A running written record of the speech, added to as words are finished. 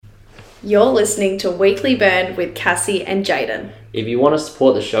You're listening to Weekly Burn with Cassie and Jayden. If you want to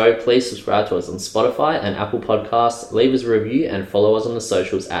support the show, please subscribe to us on Spotify and Apple Podcasts, leave us a review and follow us on the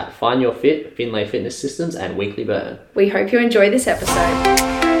socials at Find Your Fit, Finlay Fitness Systems and Weekly Burn. We hope you enjoy this episode.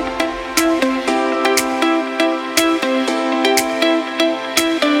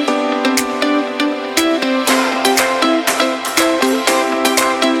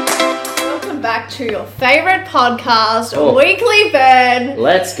 To your favourite podcast, Weekly Burn.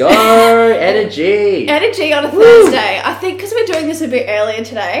 Let's go! Energy! Energy on a Thursday. I think because we're doing this a bit earlier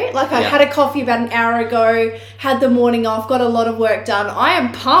today. Like I had a coffee about an hour ago, had the morning off, got a lot of work done. I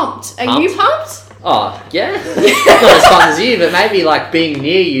am pumped. Are you pumped? Oh, yeah. Not as pumped as you, but maybe like being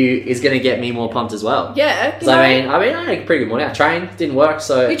near you is going to get me more pumped as well. Yeah. So I had a pretty good morning. I trained, didn't work,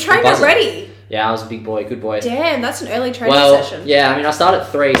 so... You trained already? Yeah, I was a big boy, good boy. Damn, that's an early training session. Yeah, I mean, I start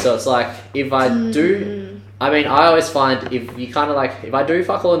at 3, so it's like, if I do... I mean, I always find if you kind of like... If I do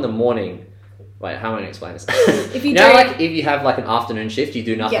fuck all in the morning... Wait, how am I going to explain this? If you like, if you have like an afternoon shift, you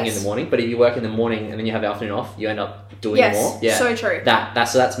do nothing in the morning, but if you work in the morning and then you have the afternoon off, you end up doing more. Yeah, so true.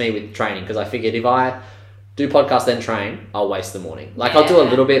 That's me with training, because I figured if I do podcast then train, I'll waste the morning. Like, I'll do a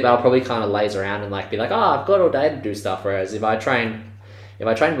little bit, but I'll probably kind of laze around and like be like, I've got all day to do stuff, whereas if I train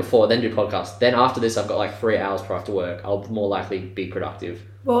before, then do podcast, then after this I've got like 3 hours prior to work, I'll more likely be productive.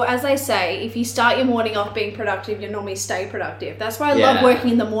 Well, as they say, if you start your morning off being productive, you normally stay productive. That's why I love working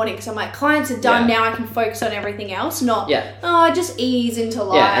in the morning, because I'm like, clients are done, now I can focus on everything else, not, just ease into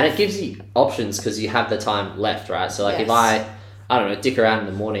life. Yeah, and it gives you options because you have the time left, right? So like if I don't know, dick around in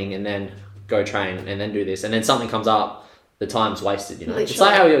the morning and then go train and then do this, and then something comes up, the time's wasted, you know. Literally. It's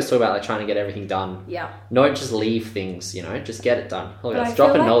like how we always talk about like trying to get everything done. Yeah. Don't just leave things, you know, just get it done. Look, that's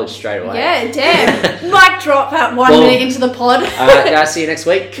dropping knowledge straight away. Yeah, damn. Mic drop at 1 minute into the pod. Alright, guys, see you next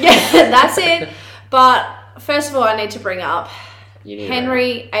week. Yeah, that's it. But first of all, I need to bring up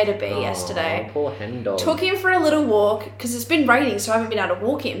Henry ate a bee yesterday. Poor hen dog. Took him for a little walk because it's been raining, so I haven't been able to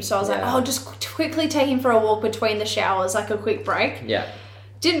walk him. So I was like, I'll just quickly take him for a walk between the showers, like a quick break. Yeah.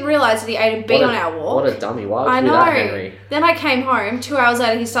 Didn't realise that he ate a bee on our walk. What a dummy. Why would you do that, Henry? Then I came home. 2 hours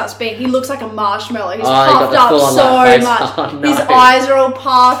later, he starts being... He looks like a marshmallow. He's puffed up so much. Oh, no. His eyes are all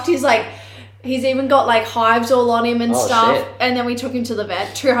puffed. He's like... He's even got like hives all on him and stuff. Shit. And then we took him to the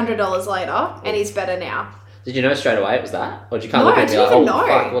vet. $200 later. And he's better now. Did you know straight away it was that? Or did you kind of look at me like,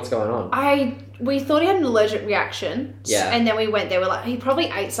 fuck, what's going on? We thought he had an allergic reaction. Yeah. And then we went there. We're like, he probably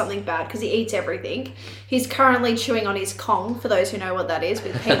ate something bad because he eats everything. He's currently chewing on his Kong, for those who know what that is,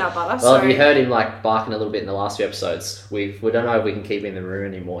 with peanut butter. Well, if you heard him like barking a little bit in the last few episodes, we don't know if we can keep him in the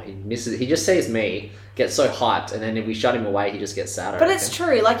room anymore. He just sees me, gets so hyped, and then if we shut him away, he just gets sadder. But it's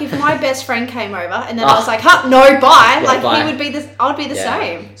true. Like, if my best friend came over and then I was like, no, bye. Like, bye. He would be I would be the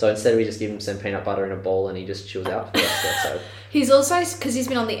same. So instead we just give him some peanut butter in a bowl and he just chills out for the rest of the episode. He's also, because he's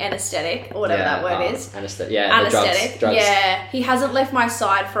been on the anesthetic, or whatever that word is. Anesthetic. Drugs. Yeah, he hasn't left my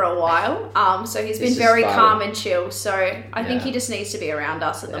side for a while. So he's been very calm and chill. So I think he just needs to be around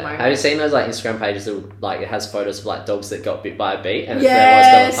us at the moment. Have you seen those like Instagram pages that like it has photos of like dogs that got bit by a bee and they're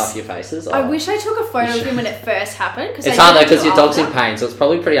always got to puff your faces? I wish I took a photo of him when it first happened. It's hard though because your dog's in pain, so it's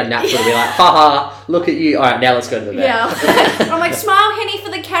probably pretty unnatural to be like, haha, look at you. All right, now let's go to the vet. Yeah, I'm like, smile, Henny,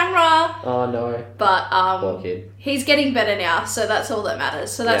 for the camera. Oh no. But poor kid. He's getting better now, so that's all that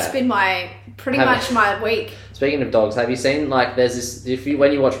matters. So that's been my week. Speaking of dogs, have you seen like there's this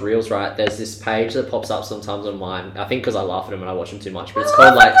when you watch Reels, right? There's this page that pops up sometimes on mine. I think because I laugh at them and I watch them too much. But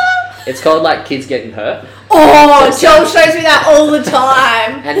it's called like kids getting hurt. Oh, Joel shows me that all the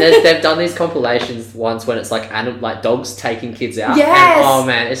time. And they've done these compilations once when it's like dogs taking kids out. Yes. And, oh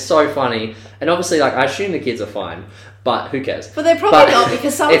man, it's so funny. And obviously, like I assume the kids are fine. But who cares? But they're probably not,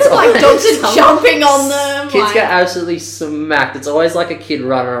 because some of them, like, dogs are jumping on them. Kids get absolutely smacked. It's always like a kid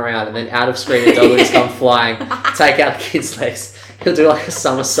running around and then out of screen a dog will just come flying, take out the kid's legs. He'll do like a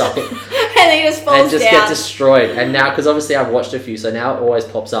somersault. And he just falls down. And just get destroyed. And now, because obviously I've watched a few, so now it always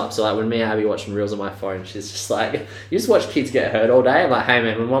pops up. So like when me and Abby watching Reels on my phone, she's just like, you just watch kids get hurt all day? I'm like, hey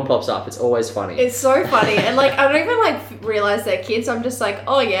man, when one pops up, it's always funny. It's so funny. And like, I don't even like realise they're kids. I'm just like,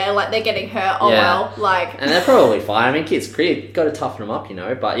 oh yeah, like they're getting hurt. Oh well. Like. And they're probably fine. I mean, kids, got to toughen them up, you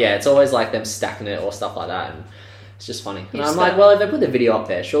know. But yeah, it's always like them stacking it or stuff like that. And it's just funny. And I'm like, well, if they put the video up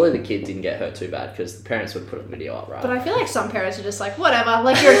there, surely the kid didn't get hurt too bad because the parents would put the video up, right? But I feel like some parents are just like, whatever,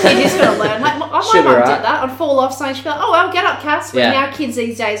 like you're a kid, you're just going to learn. Like, my mum did that. I'd fall off something, she'd be like, oh, well, get up, Cass. But now kids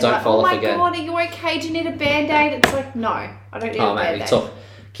these days are like, oh my God, are you okay? Do you need a Band-Aid? It's like, no, I don't need a Band-Aid. Talk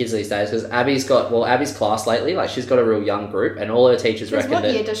kids these days because Abby's class lately, like she's got a real young group and all her teachers reckon what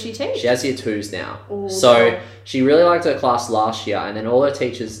year does she teach? She has year 2s now. Ooh, so she really liked her class last year and then all her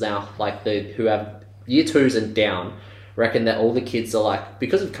teachers now, like who have year 2s and down, reckon that all the kids are like,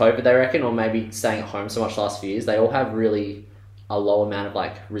 because of COVID, they reckon, or maybe staying at home so much the last few years, they all have really a low amount of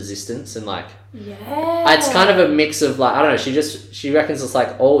like resistance and like it's kind of a mix of like, I don't know, she reckons it's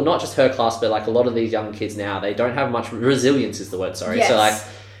like all, not just her class, but like a lot of these young kids now, they don't have much resilience is the word, sorry. Yes. So like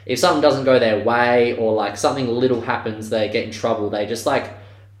if something doesn't go their way or like something little happens, they get in trouble, they just like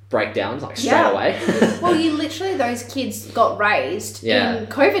break down like straight away. Well, you literally, those kids got raised in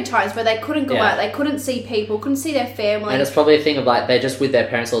COVID times where they couldn't go out, they couldn't see people, couldn't see their family. And it's probably a thing of like, they're just with their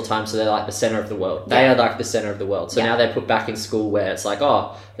parents all the time, so they're like the center of the world. They are like the center of the world. So now they're put back in school where it's like,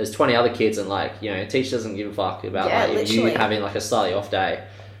 oh, there's 20 other kids and like, you know, teacher doesn't give a fuck about like you having like a slightly off day.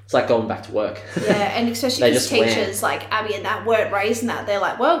 It's like going back to work. Yeah, and especially because teachers like Abby and that weren't raised in that. They're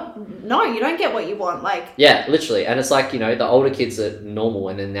like, well, no, you don't get what you want. Like, yeah, literally. And it's like, you know, the older kids are normal,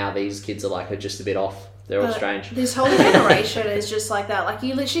 and then now these kids are just a bit off. They're all strange. This whole generation is just like that. Like,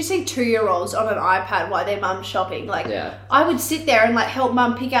 you literally see 2-year-olds on an iPad while their mum's shopping. Like, I would sit there and like help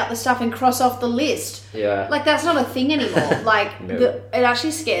mum pick out the stuff and cross off the list. Yeah. Like, that's not a thing anymore. Like, it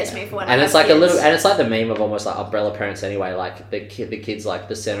actually scares me for when I have it's like kids. and it's like the meme of almost like umbrella parents anyway. Like the kid's like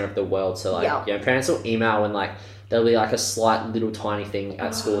the center of the world. So like, you know, parents will email and like there'll be like a slight little tiny thing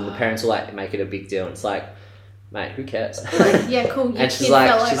at school, and the parents will like make it a big deal. And it's like, mate, who cares? Like, yeah, cool. And she's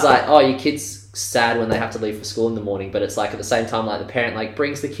like, oh, your kid's sad when they have to leave for school in the morning, but it's like at the same time, like the parent like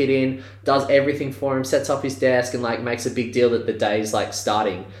brings the kid in, does everything for him, sets up his desk, and like makes a big deal that the day's like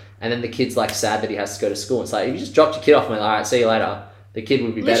starting, and then the kid's like sad that he has to go to school. It's like, if you just dropped your kid off and went, all right, see you later, the kid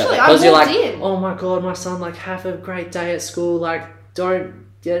would be better, because you're like, oh my god, my son, like have a great day at school, like don't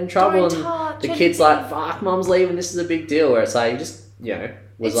get in trouble, and the kid's like, fuck, mum's leaving, this is a big deal, where it's like, you just, you know,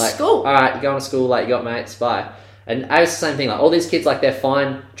 was it's like school. All right, you're going to school, like you got mates, bye. And it's the same thing, like all these kids, like they're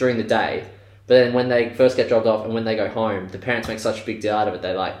fine during the day, but then when they first get dropped off and when they go home, the parents make such a big deal out of it,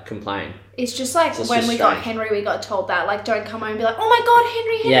 they like complain. It's just like when we got Henry, we got told that, like, don't come home and be like, oh my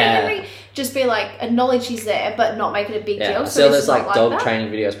god, Henry. Just be like, acknowledge he's there, but not make it a big deal. So there's like dog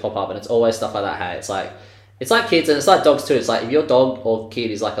training videos pop up, and it's always stuff like that. Hey, it's like kids, and it's like dogs too. It's like if your dog or kid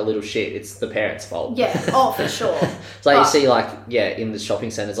is like a little shit, it's the parents' fault. Yeah, oh for sure. It's like you see like in the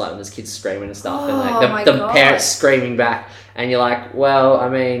shopping centres, like when there's kids screaming and stuff, and like the parents screaming back, and you're like, well, I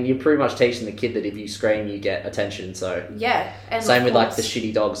mean, you're pretty much teaching the kid that if you scream, you get attention. So yeah, and same with like the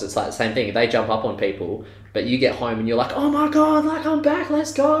shitty dogs. It's like the same thing. If they jump up on people, but you get home and you're like, oh my god, like I'm back,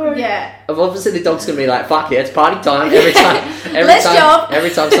 let's go. Yeah. Obviously the dog's gonna be like, fuck yeah, it's party time every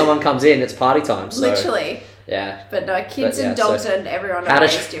time someone comes in, it's party time. So. Literally. Yeah. But no, kids and dogs and everyone are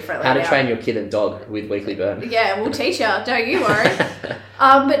raised differently. How to train your kid and dog with Weekly Burn. Yeah, we'll teach you, don't you worry.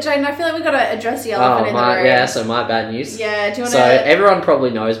 But Jayden, I feel like we've got to address the elephant in the room. Yeah, so my bad news. Yeah, do you want to... So everyone probably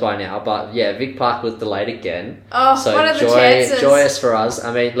knows by now, but yeah, Vic Park was delayed again. Oh, so what are the chances? Joyous for us.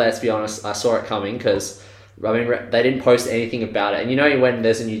 I mean, let's be honest, I saw it coming because... I mean, they didn't post anything about it. And you know when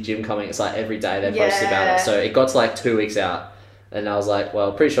there's a new gym coming, it's like every day they post about it. So it got to like 2 weeks out. And I was like,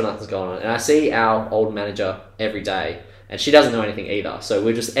 well, pretty sure nothing's going on. And I see our old manager every day, and she doesn't know anything either. So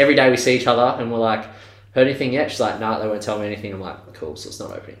we're just, every day we see each other, and we're like, heard anything yet? She's like, no, they won't tell me anything. I'm like, cool, so it's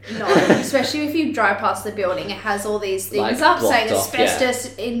not opening. No, especially if you drive past the building, it has all these things like, up saying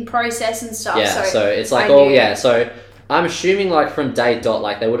asbestos in process and stuff. Yeah, so it's like so I'm assuming like from day dot,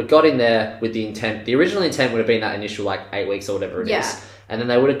 like they would have got in there with the intent. The original intent would have been that initial like 8 weeks or whatever it is. And then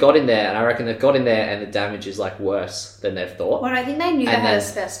they would have got in there, and I reckon they've got in there, and the damage is like worse than they've thought. Well, I think they knew they had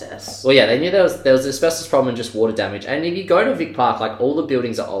asbestos. Well, yeah, they knew there was asbestos problem and just water damage. And if you go to Vic Park, like all the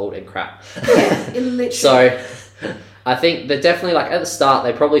buildings are old and crap. Yeah, literally. So I think they're definitely like at the start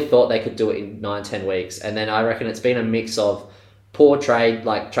they probably thought they could do it in 9-10 weeks, and then I reckon it's been a mix of poor trade,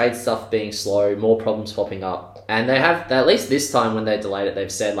 like trade stuff being slow, more problems popping up, and they have at least this time when they delayed it,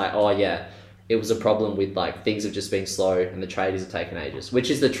 they've said like, oh yeah, it was a problem with like things have just been slow and the tradies have taken ages, which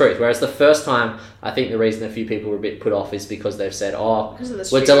is the truth. Whereas the first time, I think the reason a few people were a bit put off is because they've said, oh,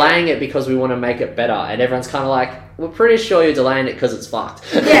 we're delaying it because we want to make it better. And everyone's kind of like, we're pretty sure you're delaying it because it's fucked.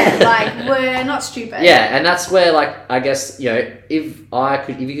 Yeah, like we're not stupid. Yeah, and that's where like, I guess, you know,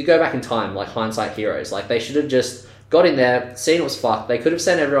 if you could go back in time, like hindsight heroes, like they should have just got in there, seen it was fucked. They could have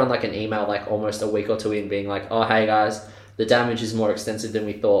sent everyone like an email like almost a week or two in being like, oh, hey guys, the damage is more extensive than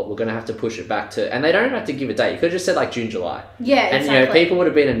we thought. We're going to have to push it back to... And they don't have to give a date. You could have just said, like, June, July. Yeah, and, exactly. You know, people would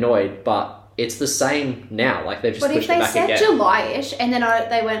have been annoyed, but it's the same now. Like, they've just pushed it back again. But if they said July-ish, and then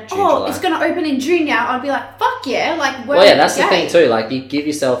they went, July. It's going to open in June now, I'd be like, fuck yeah. Like, well, yeah, that's the thing, too. Like, you give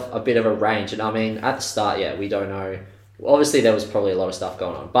yourself a bit of a range. And, I mean, at the start, yeah, we don't know. Obviously, there was probably a lot of stuff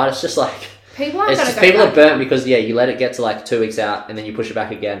going on. But it's just like... People are burnt because you let it get to like 2 weeks out and then you push it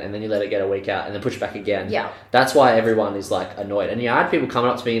back again and then you let it get a week out and then push it back again. Yeah. That's why everyone is like annoyed. And I had people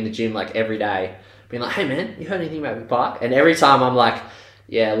coming up to me in the gym like every day being like, hey man, you heard anything about Big Park? And every time I'm like,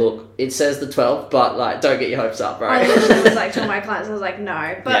 yeah, look, it says the 12th, but like, don't get your hopes up, bro. I literally was like, to all my clients, I was like,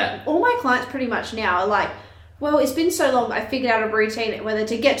 no. But all my clients pretty much now are like, well, it's been so long, I figured out a routine, whether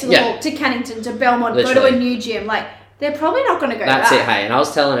to get to the walk, to Cannington, to Belmont, go to a new gym. Like, they're probably not going to go back. That's it, hey. And I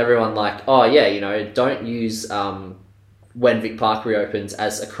was telling everyone, like, oh yeah, you know, don't use when Vic Park reopens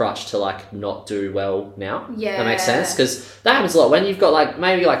as a crutch to like not do well now. Yeah. That makes sense, because that happens a lot when you've got like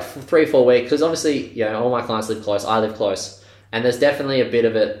maybe like 3-4 weeks, because obviously, you know, all my clients live close, I live close. And there's definitely a bit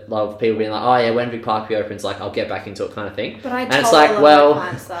of it, of people being like, oh yeah, when Vic Park reopens, like, I'll get back into it kind of thing. But I and it's like, well,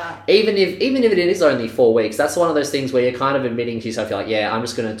 even if it is only 4 weeks, that's one of those things where you're kind of admitting to yourself, you're like, yeah, I'm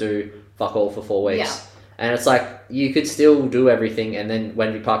just going to do fuck all for 4 weeks. Yeah. And it's like, you could still do everything, and then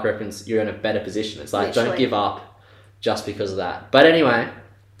when Vic Park reopens, you're in a better position. It's like, don't give up just because of that. But anyway,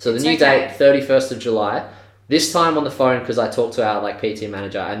 so the new date, 31st of July. This time on the phone, because I talked to our like PT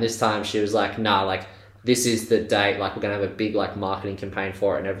manager, and this time she was like, nah, like, this is the date, like, we're going to have a big, like, marketing campaign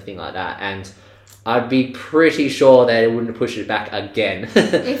for it and everything like that. And I'd be pretty sure they wouldn't push it back again.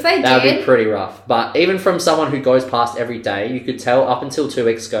 If they that would be pretty rough. But even from someone who goes past every day, you could tell up until 2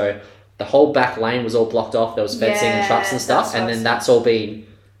 weeks ago, the whole back lane was all blocked off. There was fencing and trucks and stuff. And then that's all been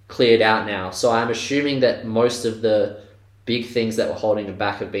cleared out now. So I'm assuming that most of the big things that were holding it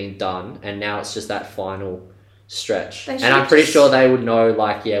back have been done. And now it's just that final stretch. And I'm pretty sure they would know,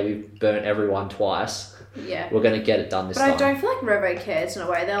 like, yeah, we've burnt everyone twice. Yeah. We're going to get it done this time. But I don't feel like Robo cares in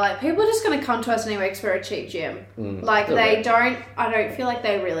a way. They're like, people are just going to come to us anyway because we're a cheap gym. Like, I don't feel like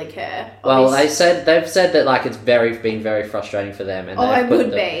they really care. Well, they've said that, like, it's been very frustrating for them. And it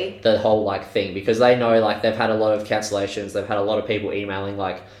would be. The whole, like, thing. Because they know, like, they've had a lot of cancellations. They've had a lot of people emailing,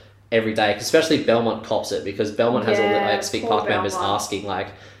 like, every day. Especially Belmont cops it. Because Belmont has all the, like, Vic Park members asking, like,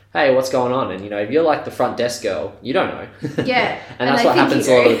 hey, what's going on? And, you know, if you're like the front desk girl, you don't know. Yeah. And that's what happens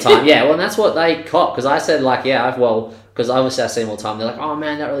a lot of the time. Yeah, well, and that's what they cop. Because I said, like, because obviously I see them all the time. They're like, oh,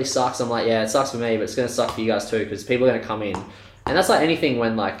 man, that really sucks. I'm like, yeah, it sucks for me, but it's going to suck for you guys too, because people are going to come in. And that's like anything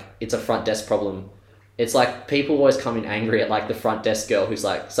when, like, it's a front desk problem. It's like people always come in angry at, like, the front desk girl who's,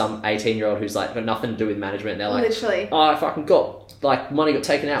 like, some 18-year-old who's, like, got nothing to do with management. And they're like, literally, oh, I fucking got, like, money got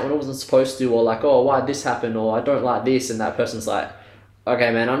taken out when it wasn't supposed to, or, like, oh, why'd this happen, or I don't like this, and that person's like,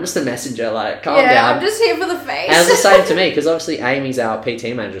 okay, man, I'm just a messenger, like, calm down. Yeah, I'm just here for the face. And it's the same to me, because obviously Amy's our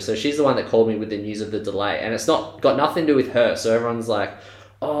PT manager, so she's the one that called me with the news of the delay, and it's got nothing to do with her, so everyone's like,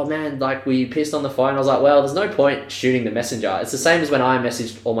 oh man, like, were you pissed on the phone? I was like, well, there's no point shooting the messenger. It's the same as when I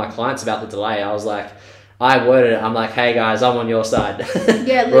messaged all my clients about the delay. I was like, I worded it, I'm like, hey guys, I'm on your side.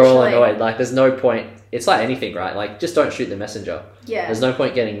 Yeah, literally. We're all annoyed. Like, there's no point. It's like anything, right? Like, just don't shoot the messenger. Yeah. There's no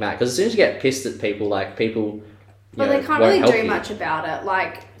point getting mad, because as soon as you get pissed at people, like, people... But they can't really do much about it.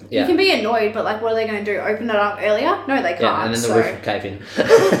 Like, you can be annoyed, but, like, what are they going to do? Open it up earlier? No, they can't. Yeah, and then the roof will cave in.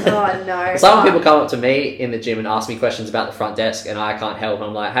 Oh, no. Some people come up to me in the gym and ask me questions about the front desk, and I can't help. And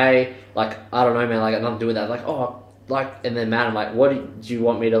I'm like, hey, like, I don't know, man, like, I got nothing to do with that. Like, oh, like, and then man, I'm like, what do you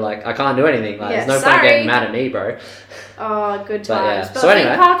want me to, like, I can't do anything. Like, there's no point getting mad at me, bro. Oh, good times. But so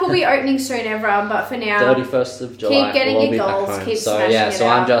anyway, Park will be opening soon, everyone, but for now, 31st of July, keep getting your goals, keep smashing it so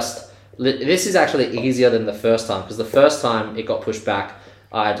out. I'm just... This is actually easier than the first time, because the first time it got pushed back,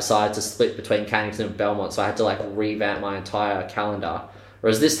 I decided to split between Cannington and Belmont, so I had to, like, revamp my entire calendar.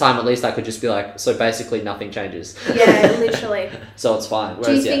 Whereas this time, at least I could just be like, so basically nothing changes. Yeah, literally. So it's fine. Whereas,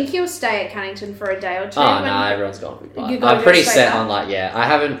 do you think you'll stay at Cannington for a day or two? Oh, no, everyone's gone. I'm pretty set on, like,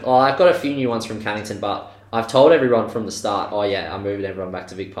 I've got a few new ones from Cannington, but I've told everyone from the start, oh yeah, I'm moving everyone back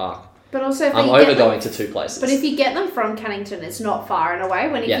to Vic Park. But also, if I'm going to 2 places. But if you get them from Cannington, it's not far in a way.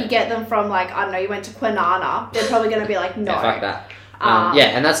 When if you get them from, like, I don't know, you went to Kwinana, they're probably going to be like, no. Yeah, fuck that.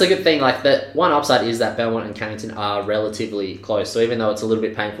 And that's a good thing. Like, the one upside is that Belmont and Cannington are relatively close. So even though it's a little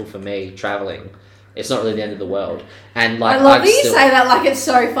bit painful for me travelling, it's not really the end of the world. And like, I love that you say that like it's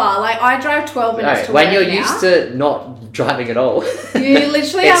so far. Like, I drive 12 minutes to work when you're used to not driving at all. You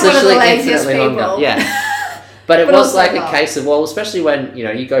literally are one of the laziest people. Longer. Yeah. But it was like a case of, well, especially when, you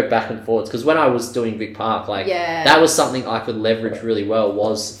know, you go back and forwards. Because when I was doing Vic Park, like, that was something I could leverage really well,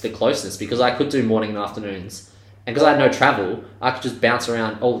 was the closeness. Because I could do morning and afternoons. And because I had no travel, I could just bounce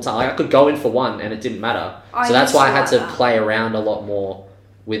around all the time. Like, I could go in for one and it didn't matter. So that's why I had to play around a lot more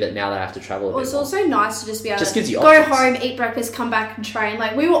with it now that I have to travel a bit It's more. also nice to just be able just to go home, eat breakfast, come back and train.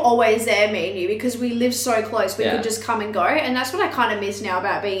 Like, we were always there, me and you, because we live so close. We could just come and go. And that's what I kind of miss now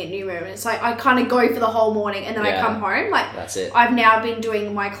about being at New Moon. It's like, I kind of go for the whole morning and then I come home. Like, that's it. I've now been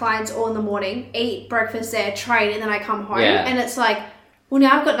doing my clients all in the morning, eat breakfast there, train, and then I come home. And it's like, well,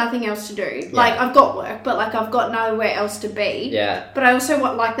 now I've got nothing else to do. Like, I've got work, but, like, I've got nowhere else to be. Yeah. But I also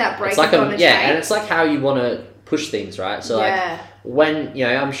want, like, that break. It's like and it's like how you want to push things, right? So, like, when, you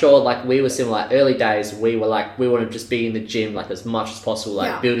know, I'm sure like we were similar, like early days, we were like, we want to just be in the gym like as much as possible,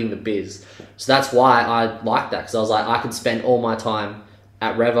 like building the biz. So that's why I liked that, because I was like, I could spend all my time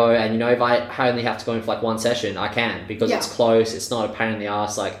at Revo, and you know, if I only have to go in for like one session, I can, because it's close, it's not a pain in the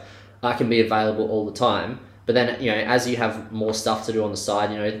ass, like I can be available all the time. But then, you know, as you have more stuff to do on the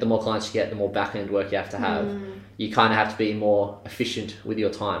side, you know, the more clients you get, the more back-end work you have to have. You kind of have to be more efficient with your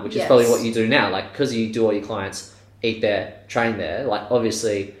time, which is probably what you do now. Like, because you do all your clients eat there, train there, like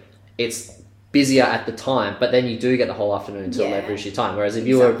obviously it's busier at the time, but then you do get the whole afternoon to leverage your time. Whereas if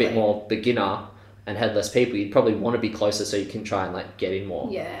you were a bit more beginner and had less people, you'd probably want to be closer so you can try and like get in more.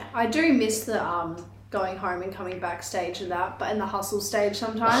 Yeah, I do miss the going home and coming back stage of that, but in the hustle stage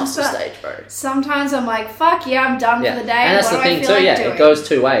sometimes. The hustle stage, bro. Sometimes I'm like, fuck yeah, I'm done for the day. And that's the thing too, it goes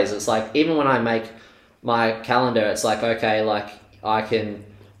two ways. It's like, even when I make my calendar, it's like, okay, like I can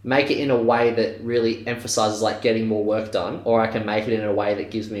make it in a way that really emphasizes like getting more work done, or I can make it in a way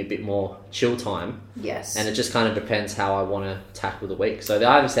that gives me a bit more chill time. Yes. And it just kind of depends how I want to tackle the week. So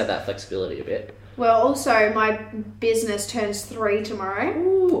I just have that flexibility a bit. Well, also my business turns 3 tomorrow.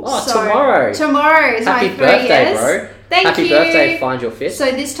 Ooh, tomorrow. Tomorrow is Happy my 3 birthday, years. bro. Happy birthday, Find Your Fit.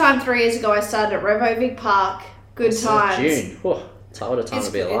 So this time 3 years ago, I started at Revo Big Park. Good times. June. Oh, what a time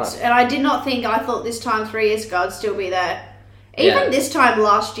to be alive. And I did not think, I thought this time 3 years ago I'd still be there. Even this time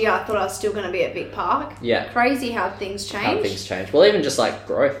last year, I thought I was still going to be at Big Park. Yeah. Crazy how things change. Well, even just like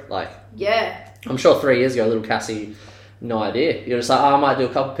growth, like... Yeah. I'm sure 3 years ago, little Cassie, no idea. You're just like, I might do a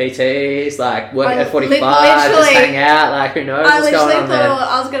couple PTs, like work at F45, just hang out, like who knows what's going on there. I thought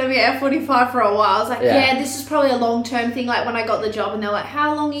I was going to be at F45 for a while. I was like, this is probably a long-term thing. Like when I got the job and they're like,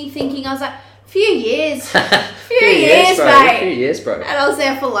 how long are you thinking? I was like, few years. few years, mate. A few years, bro. And I was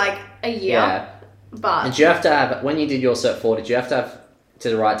there for like a year. Yeah. But did you have to have, when you did your Cert 4, did you have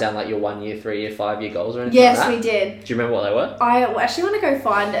to write down like your 1 year, 3 year, 5 year goals or anything like that? Yes, we did. Do you remember what they were? I actually want to go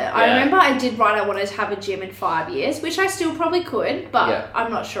find it. Yeah. I remember I did write I wanted to have a gym in 5 years, which I still probably could, but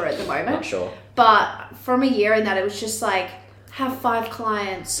I'm not sure at the moment. Not sure. But from a year in that, it was just like, have 5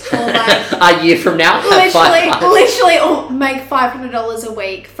 clients. Or like... a year from now? Literally make $500 a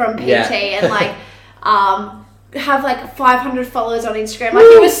week from PT and like... have like 500 followers on Instagram. Like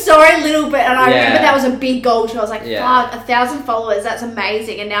it was so little bit, and I remember that was a big goal too. I was like, fuck, 1,000 followers, that's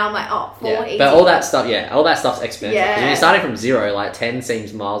amazing. And now I'm like, 4 easy. But all that stuff's expensive. Yeah. When you're starting from zero, like 10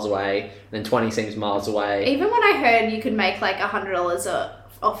 seems miles away, then 20 seems miles away. Even when I heard you could make like $100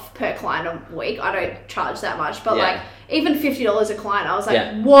 off per client a week, I don't charge that much, but like even $50 a client, I was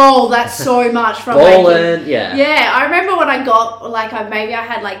like, whoa, that's so much from making. Yeah, I remember when I got like maybe I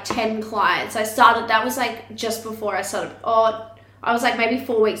had like 10 clients. I started, that was like just before I started. I was like maybe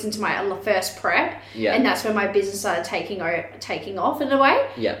 4 weeks into my first prep, and that's when my business started taking off in a way.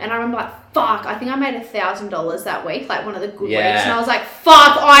 Yeah, and I remember like, fuck, I think I made $1,000 that week, like one of the good weeks, and I was like,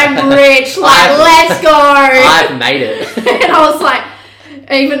 fuck, I'm rich, like let's go. I've made it, and I was like.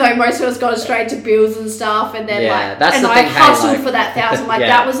 Even though most of us got straight to bills and stuff, and then I hustled for that 1,000. Like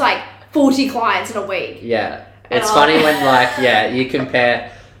that was like 40 clients in a week. Yeah, it's funny when you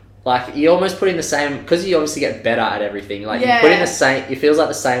compare, like you almost put in the same, because you obviously get better at everything. Like you put in the same. It feels like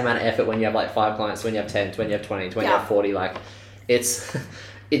the same amount of effort when you have like 5 clients, when you have 10, when you have 20, when you have 40. Like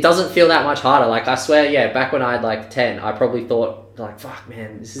it doesn't feel that much harder. Like I swear, back when I had like 10, I probably thought like, fuck,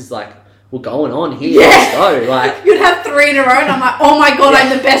 man, this is like. We're going on here. Let's go. Like you'd have 3 in a row, and I'm like, oh my god,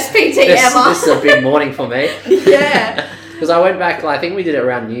 I'm the best PT ever. This is a big morning for me. Yeah. Because I went back. I think we did it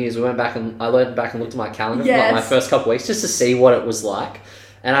around New Year's. We went back and I went back and looked at my calendar for like my first couple of weeks just to see what it was like.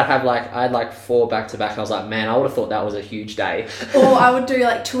 And I had like 4 back to back. And I was like, man, I would have thought that was a huge day. Or I would do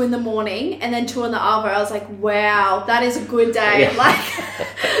like 2 in the morning and then 2 in the other. I was like, wow, that is a good day. Yeah.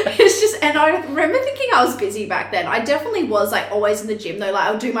 Like it's just, and I remember thinking I was busy back then. I definitely was like always in the gym though. Like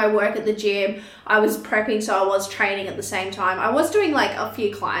I would do my work at the gym. I was prepping, so I was training at the same time. I was doing like a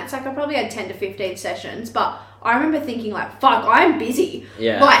few clients. Like I probably had 10 to 15 sessions, but I remember thinking like, fuck, I'm busy.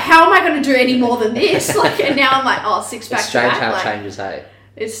 Yeah. Like how am I going to do any more than this? Like, and now I'm like, 6 back to back. It's strange how it changes, hey?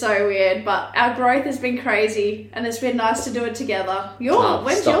 It's so weird, but our growth has been crazy, and it's been nice to do it together. Are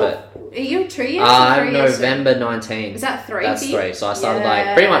you 2 years? I'm November 19. Is that 3? That's 3. So I started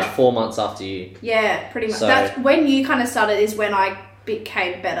like pretty much 4 months after you. Yeah, pretty much. So, that's when you kind of started. Is when I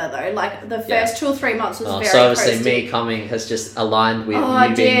became better though. Like the first 2 or 3 months was very. So obviously, me coming has just aligned with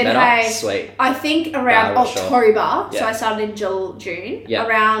you being better. Hey, sweet. I think around October. So I started in June. Yeah.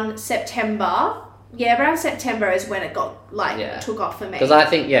 Around September. Yeah, around September is when it got took off for me. Because I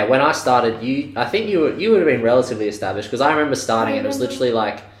think when I started, I think you would have been relatively established. Because I remember starting and it was literally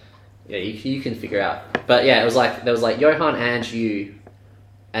like, you can figure out. But yeah, it was like there was like Johan, Ange, you,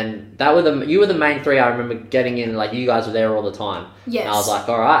 And you were the main three I remember getting in, like you guys were there all the time. Yes. And I was like,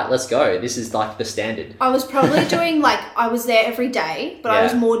 all right, let's go. This is like the standard. I was probably doing like, I was there every day, but I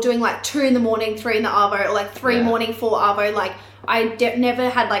was more doing like 2 in the morning, 3 in the arvo, or like 3 morning, 4 arvo. Like I never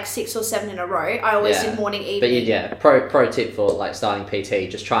had like 6 or 7 in a row. I always did morning, evening. But pro tip for like starting PT,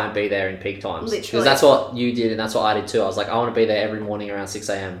 just try and be there in peak times. Literally. Because that's what you did and that's what I did too. I was like, I want to be there every morning around 6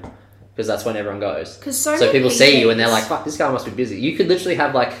 a.m. because that's when everyone goes. Because so people PTs, see you and they're like, fuck, this guy must be busy. You could literally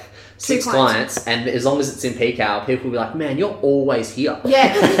have like 6 clients, and as long as it's in peak hour, people will be like, man, you're always here.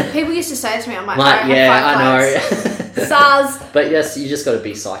 Yeah, people used to say it to me, I'm like, I know. SARS. But yes, you just got to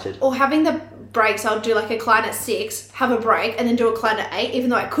be sighted. Or having the breaks, I'll do like a client at 6, have a break, and then do a client at 8,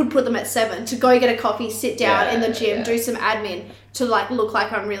 even though I could put them at 7, to go get a coffee, sit down in the gym, do some admin, to like look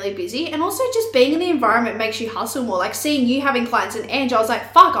like I'm really busy. And also just being in the environment makes you hustle more. Like seeing you having clients and Ange, I was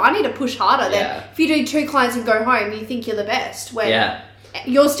like, fuck, I need to push harder. Then if you do 2 clients and go home, you think you're the best. When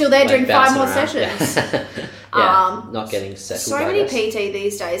you're still there doing 5 more sessions. Not getting settled. So many PT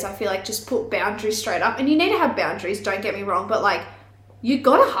these days, I feel like just put boundaries straight up. And you need to have boundaries, don't get me wrong, but like you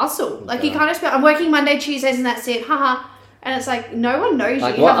gotta hustle. Like you can't just be, I'm working Monday, Tuesdays and that's it. Haha. And it's like, no one knows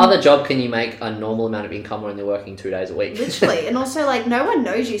like, you. What other job can you make a normal amount of income when you're working 2 days a week? Literally. And also, like, no one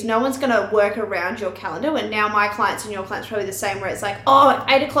knows you. So no one's going to work around your calendar. And now my clients and your clients are probably the same, where it's like, oh,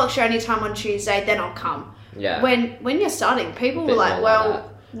 at 8 o'clock's your only time on Tuesday, then I'll come. Yeah. When you're starting, people were like,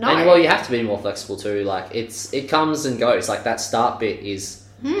 well, no. And, well, you have to be more flexible too. Like, it comes and goes. Like, that start bit is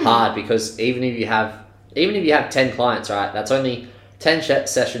hard because even if you have 10 clients, right, that's only 10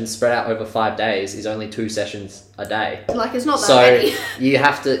 sessions spread out over 5 days is only 2 sessions a day. Like, it's not that many. You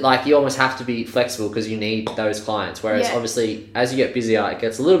have to, like, you almost have to be flexible because you need those clients. Whereas obviously, as you get busier, it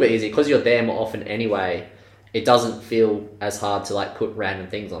gets a little bit easier because you're there more often anyway. It doesn't feel as hard to like put random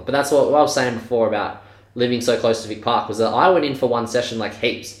things on. But that's what I was saying before about living so close to Vic Park, was that I went in for one session like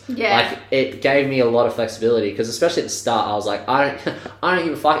heaps. Yeah. Like, it gave me a lot of flexibility because especially at the start, I was like, I don't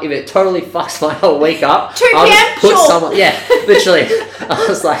give a fuck if it totally fucks my whole week up. 2 I'll p.m. just put someone. Yeah, literally. I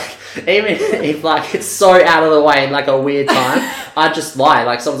was like, even if like it's so out of the way in like a weird time, I'd just lie.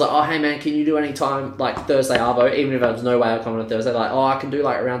 Like someone's like, oh hey man, can you do any time like Thursday arvo? Even if there's no way I'll come on Thursday, like, oh I can do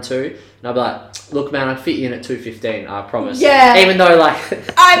like around 2. And I'd be like, look man, I'd fit you in at 2:15, I promise. Yeah. Even though like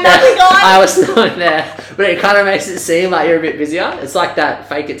I'm nothing on. I was not there. But it kind of makes it seem like you're a bit busier. It's like that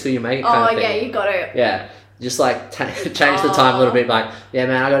fake it till you make it kind of thing. Oh yeah, you got it. Yeah. Just like change the time a little bit, like, yeah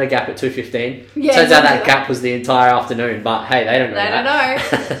man, I got a gap at 2:15. Yeah, turns out that gap was the entire afternoon, but hey, they don't know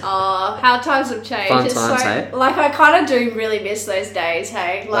that. They don't know. Oh, how times have changed. Fun times, hey? Like, I kind of do really miss those days,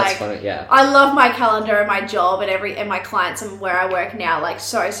 hey? Like, that's funny, yeah. I love my calendar and my job and my clients and where I work now, like,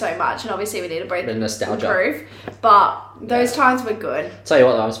 so much. And obviously we need to both improve. But those times were good. Tell you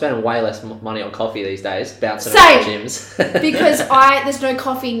what though, I'm spending way less money on coffee these days, bouncing around gyms. Because there's no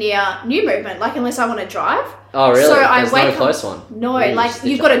coffee near New Movement, like unless I want to drive. Oh really? So there's no close one? No, like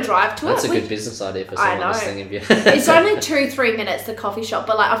you've got to drive to That's it. That's a good business idea for someone listening of you. It's only 2-3 minutes, the coffee shop,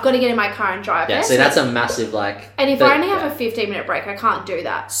 but like I've got to get in my car and drive there. Yeah, see that's a massive like... And if I only have a 15-minute break, I can't do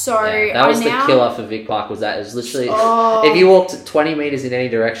that. So that was the killer for Vic Park, was that it was literally... if you walked 20 metres in any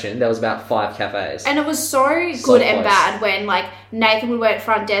direction, there was about 5 cafes. And it was so good and bad when like Nathan would work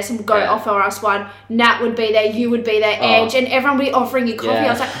front desk and would go offer us one, Nat would be there, you would be there, Edge, and everyone would be offering you coffee. I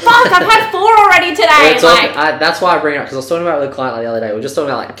was like, fuck, I've had 4 already today. That's why I bring it up, because I was talking about it with a client like the other day. We were just talking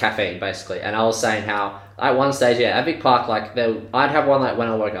about like caffeine basically, and I was saying how at one stage, at Vic Park, like I'd have one like when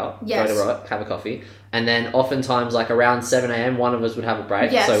I woke up, go to work, have a coffee, and then oftentimes like around 7 a.m. one of us would have a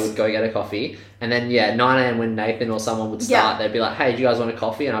break, so we'd go get a coffee, and then 9 a.m. when Nathan or someone would start, they'd be like, hey, do you guys want a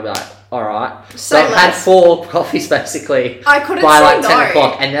coffee? And I'd be like, alright. So I've had 4 coffees basically by like 10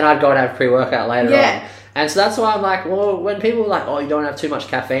 o'clock, and then I'd go and have pre-workout later on. And so that's why I'm like, well, when people were like, oh, you don't have too much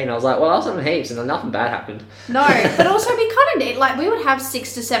caffeine, I was like, well, I was having heaps and nothing bad happened. No, but also we kind of need, like, we would have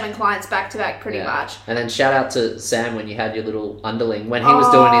 6 to 7 clients back to back pretty much. And then shout out to Sam when you had your little underling, when he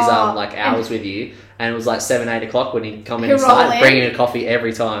was doing his like hours with you, and it was like 7, 8 o'clock when he'd come in and start bringing a coffee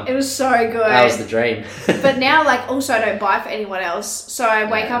every time. It was so good. That was the dream. But now, like, also I don't buy for anyone else. So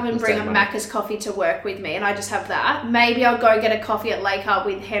I wake up and bring a Macca's coffee to work with me, and I just have that. Maybe I'll go get a coffee at Lakehart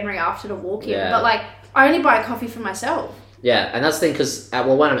with Henry after to walk in. But like, I only buy a coffee for myself. Yeah, and that's the thing, because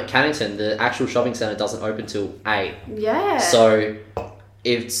when I'm at Cannington, the actual shopping centre doesn't open till 8. Yeah. So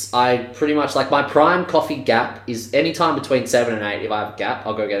I pretty much, like, my prime coffee gap is any time between 7 and 8. If I have a gap,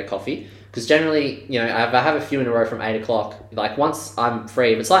 I'll go get a coffee. Because generally, if I have a few in a row from 8 o'clock, like once I'm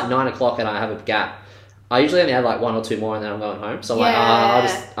free, if it's like 9 o'clock and I have a gap, I usually only have like 1 or 2 more and then I'm going home. So I'm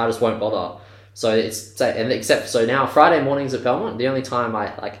like, I just won't bother. So so now Friday mornings at Belmont, the only time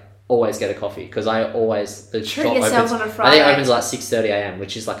I like always get a coffee because I always treat yourselves on a Friday. I think it opens like 6:30 a.m,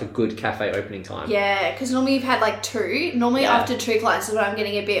 which is like a good cafe opening time. Yeah, because normally you've had like 2. Normally after 2 clients is when I'm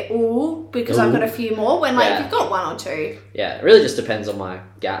getting a bit because I've got a few more. When like you've got 1 or 2. Yeah, it really just depends on my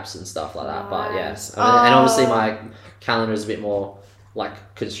gaps and stuff like that. But yes, and obviously my calendar is a bit more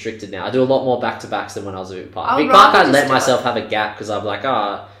like constricted now. I do a lot more back-to-backs than when I was a bit part. Big Park, I let myself have a gap because I'm like,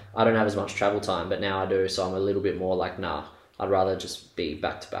 I don't have as much travel time, but now I do, so I'm a little bit more like, nah. I'd rather just be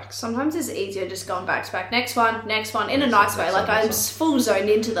back-to-back. Sometimes it's easier just going back-to-back. Next one, in a nice way. Like, I'm full zoned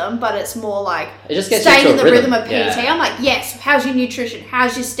into them, but it's more like it just gets staying in the rhythm of PT. Yeah. I'm like, yes, how's your nutrition?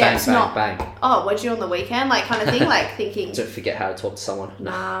 How's your steps? Bang. Oh, what'd you do on the weekend? Like, kind of thing. Like, thinking. Don't forget how to talk to someone.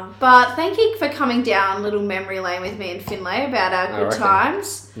 Nah. But thank you for coming down little memory lane with me and Finlay about our good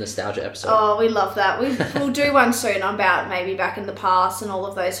times. Nostalgia episode. Oh, we love that. We'll do one soon about maybe back in the past and all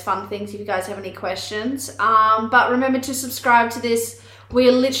of those fun things if you guys have any questions. But remember to subscribe to this.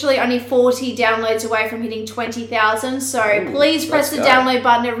 We're literally only 40 downloads away from hitting 20,000. So please press the download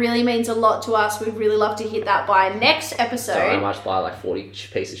button. It really means a lot to us. We'd really love to hit that by next episode. So I might buy like 40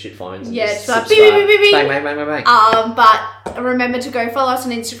 piece of shit phones. And it's like bang. But remember to go follow us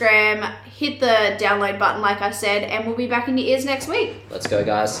on Instagram. Hit the download button, like I said, and we'll be back in your ears next week. Let's go,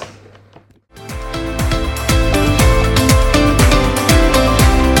 guys.